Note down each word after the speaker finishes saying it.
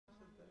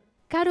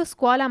Caro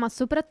scuola, ma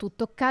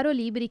soprattutto caro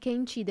libri, che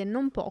incide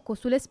non poco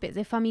sulle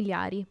spese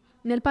familiari.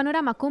 Nel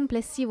panorama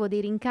complessivo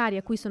dei rincari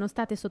a cui sono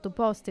state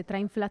sottoposte tra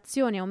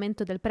inflazione e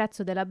aumento del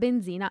prezzo della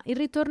benzina, il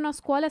ritorno a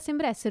scuola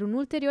sembra essere un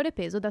ulteriore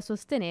peso da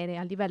sostenere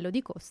a livello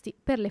di costi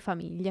per le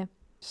famiglie.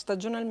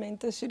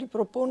 Stagionalmente si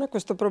ripropone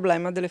questo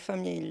problema delle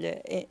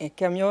famiglie e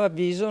che a mio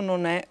avviso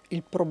non è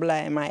il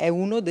problema, è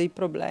uno dei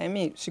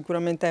problemi.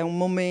 Sicuramente è un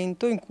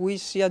momento in cui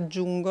si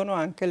aggiungono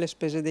anche le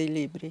spese dei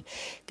libri,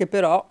 che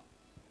però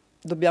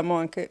dobbiamo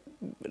anche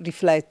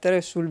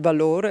riflettere sul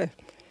valore,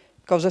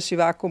 cosa si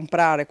va a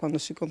comprare quando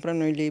si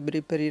comprano i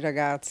libri per i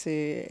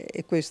ragazzi,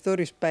 e questo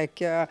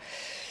rispecchia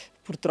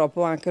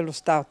purtroppo anche lo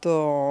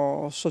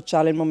stato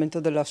sociale, il momento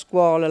della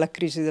scuola, la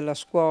crisi della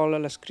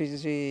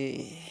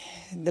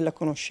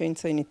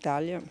conoscenza in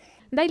Italia.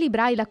 Dai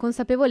librai la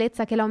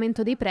consapevolezza che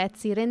l'aumento dei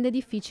prezzi rende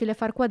difficile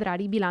far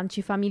quadrare i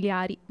bilanci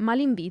familiari, ma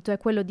l'invito è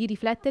quello di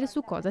riflettere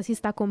su cosa si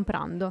sta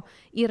comprando.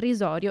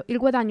 Irrisorio, il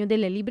guadagno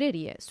delle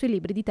librerie sui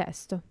libri di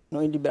testo.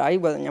 Noi librai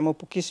guadagniamo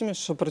pochissimo,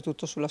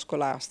 soprattutto sulla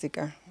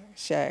scolastica.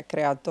 C'è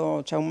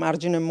un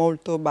margine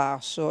molto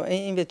basso e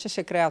invece si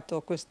è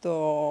creato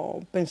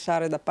questo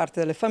pensare da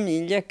parte delle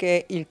famiglie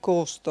che il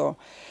costo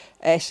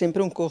è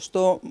sempre un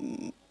costo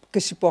che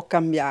si può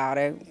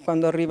cambiare.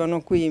 Quando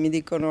arrivano qui mi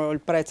dicono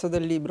il prezzo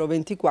del libro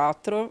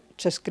 24,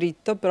 c'è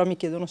scritto, però mi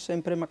chiedono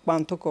sempre ma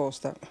quanto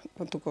costa?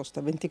 Quanto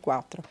costa?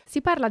 24.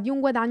 Si parla di un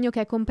guadagno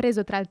che è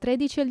compreso tra il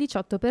 13 e il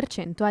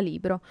 18% a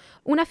libro.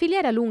 Una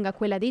filiera lunga,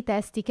 quella dei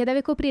testi, che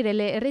deve coprire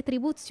le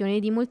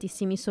retribuzioni di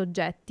moltissimi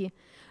soggetti.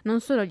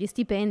 Non solo gli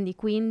stipendi,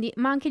 quindi,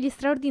 ma anche gli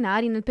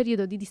straordinari nel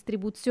periodo di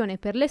distribuzione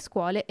per le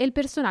scuole e il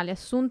personale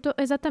assunto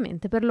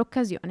esattamente per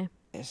l'occasione.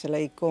 Se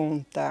lei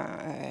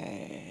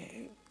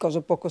conta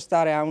cosa può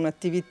costare a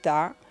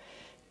un'attività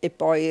e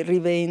poi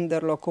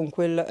rivenderlo con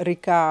quel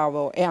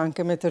ricavo e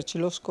anche metterci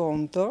lo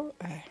sconto,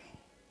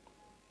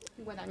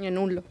 Il guadagno è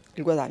nullo.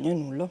 il guadagno è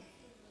nullo,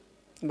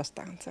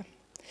 abbastanza.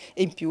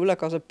 E in più la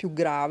cosa più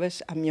grave,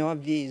 a mio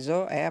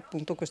avviso, è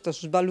appunto questa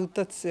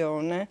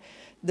svalutazione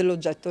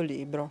dell'oggetto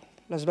libro,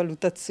 la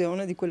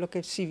svalutazione di quello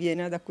che si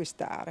viene ad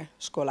acquistare,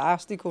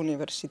 scolastico,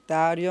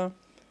 universitario,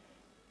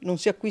 non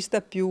si acquista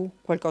più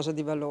qualcosa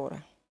di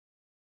valore.